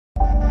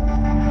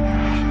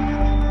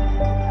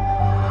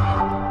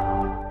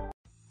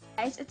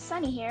guys, it's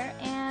Sunny here,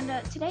 and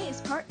today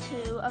is part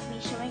 2 of me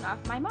showing off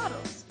my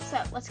models.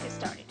 So, let's get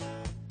started.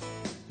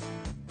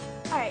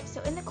 Alright,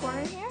 so in the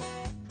corner here,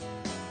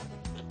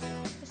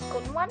 this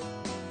golden one,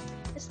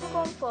 this little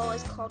golden foil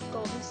is called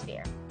Golden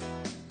Sphere.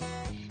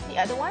 The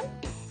other one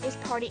is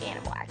Party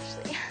Animal,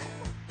 actually.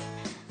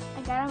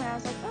 I got him and I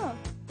was like, oh,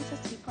 this has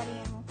to be Party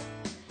Animal.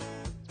 It's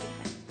pretty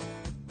fun.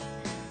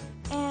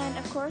 And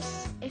of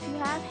course, if you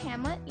have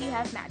Hamlet, you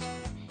have Magic.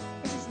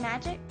 This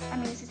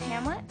is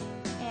Hamlet,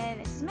 and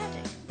this is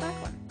Magic, the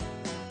black one.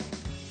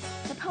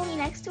 The pony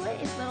next to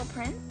it is Little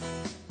Prince,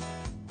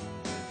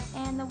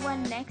 and the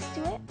one next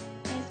to it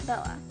is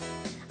Bella.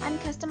 I'm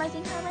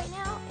customizing her right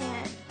now,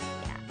 and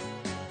yeah,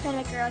 trying to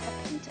make her like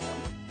a pinto.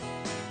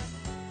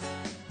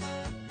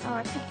 Or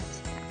a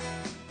paint,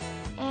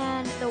 yeah.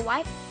 And the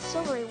white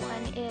silvery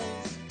one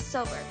is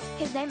Silver.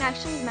 His name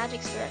actually is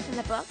Magic Spirit in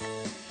the book,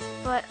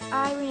 but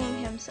I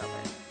renamed him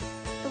Silver.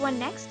 The one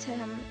next to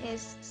him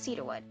is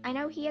Cedarwood. I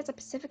know he has a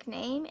specific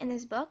name in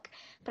this book,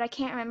 but I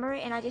can't remember it,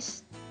 and I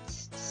just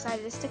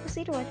decided to stick with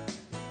Cedarwood.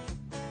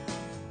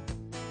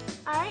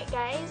 Alright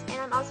guys,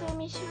 and I'm also going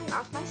to be showing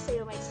off my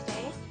Cedarwoods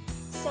today.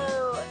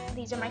 So,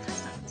 these are my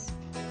customs.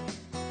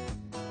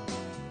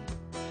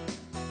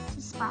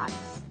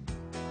 Spots.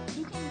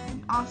 You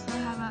can also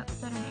have a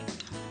better name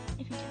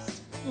if you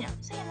just,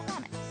 say in the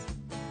comments.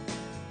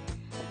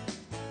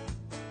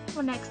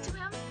 Well, next to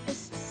him is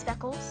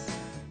Speckles.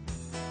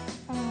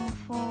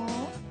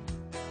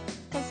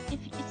 Because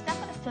if it's not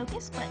going to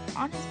focus, but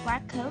on his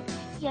black coat,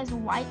 he has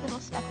white little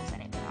speckles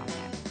that I put on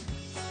there.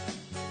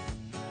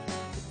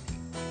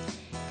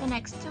 The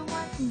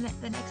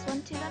next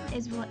one to them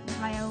is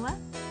Viola.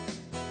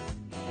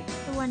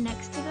 The one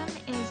next to them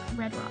is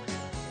Red Ross.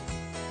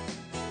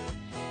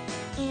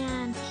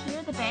 And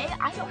here the bay,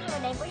 I don't have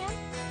a name for him.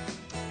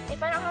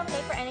 If I don't have a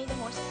name for any of the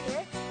horses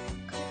here,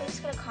 please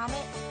put a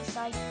comment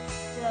beside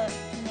the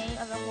name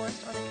of the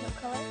horse or the coat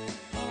color,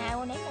 and I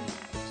will name them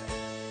that.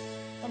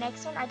 The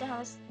next one, I don't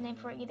have a name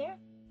for it either.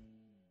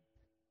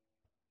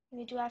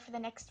 Maybe do I for the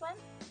next one?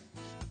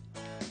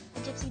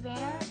 The Gypsy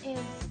Banner is,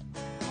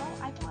 well,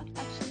 I don't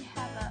actually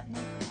have a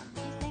name for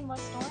him. His name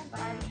was Storm, but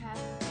I already have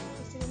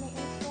listed in the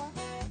Storm.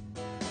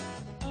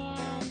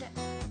 And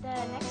the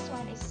next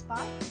one is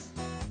Spots.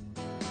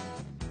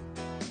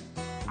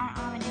 I don't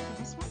have a name for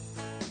this one.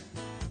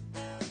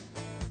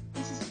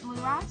 This is Blue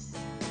Ross.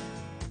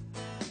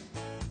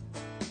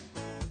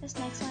 This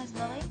next one is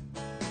Lily.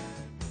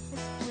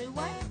 This blue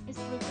one is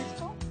Blue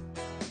Crystal.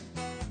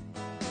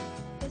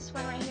 This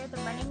one right here, the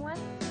running one,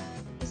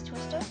 is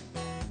Twister.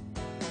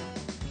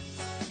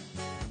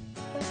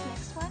 This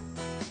next one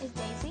is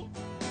Daisy.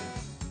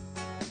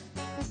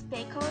 This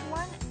bay-colored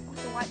one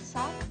with the white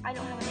sock, I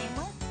don't have a name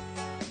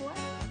for.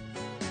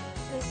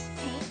 This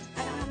paint,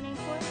 I don't have a name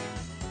for.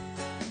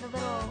 The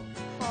little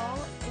fall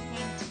is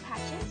named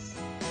Patches.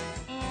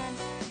 And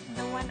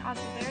the one on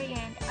the very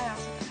end, I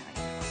also don't have a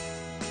name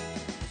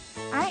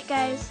for. Alright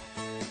guys.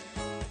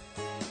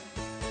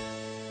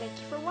 Thank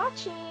you for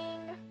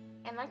watching,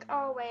 and like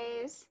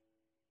always,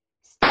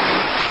 stay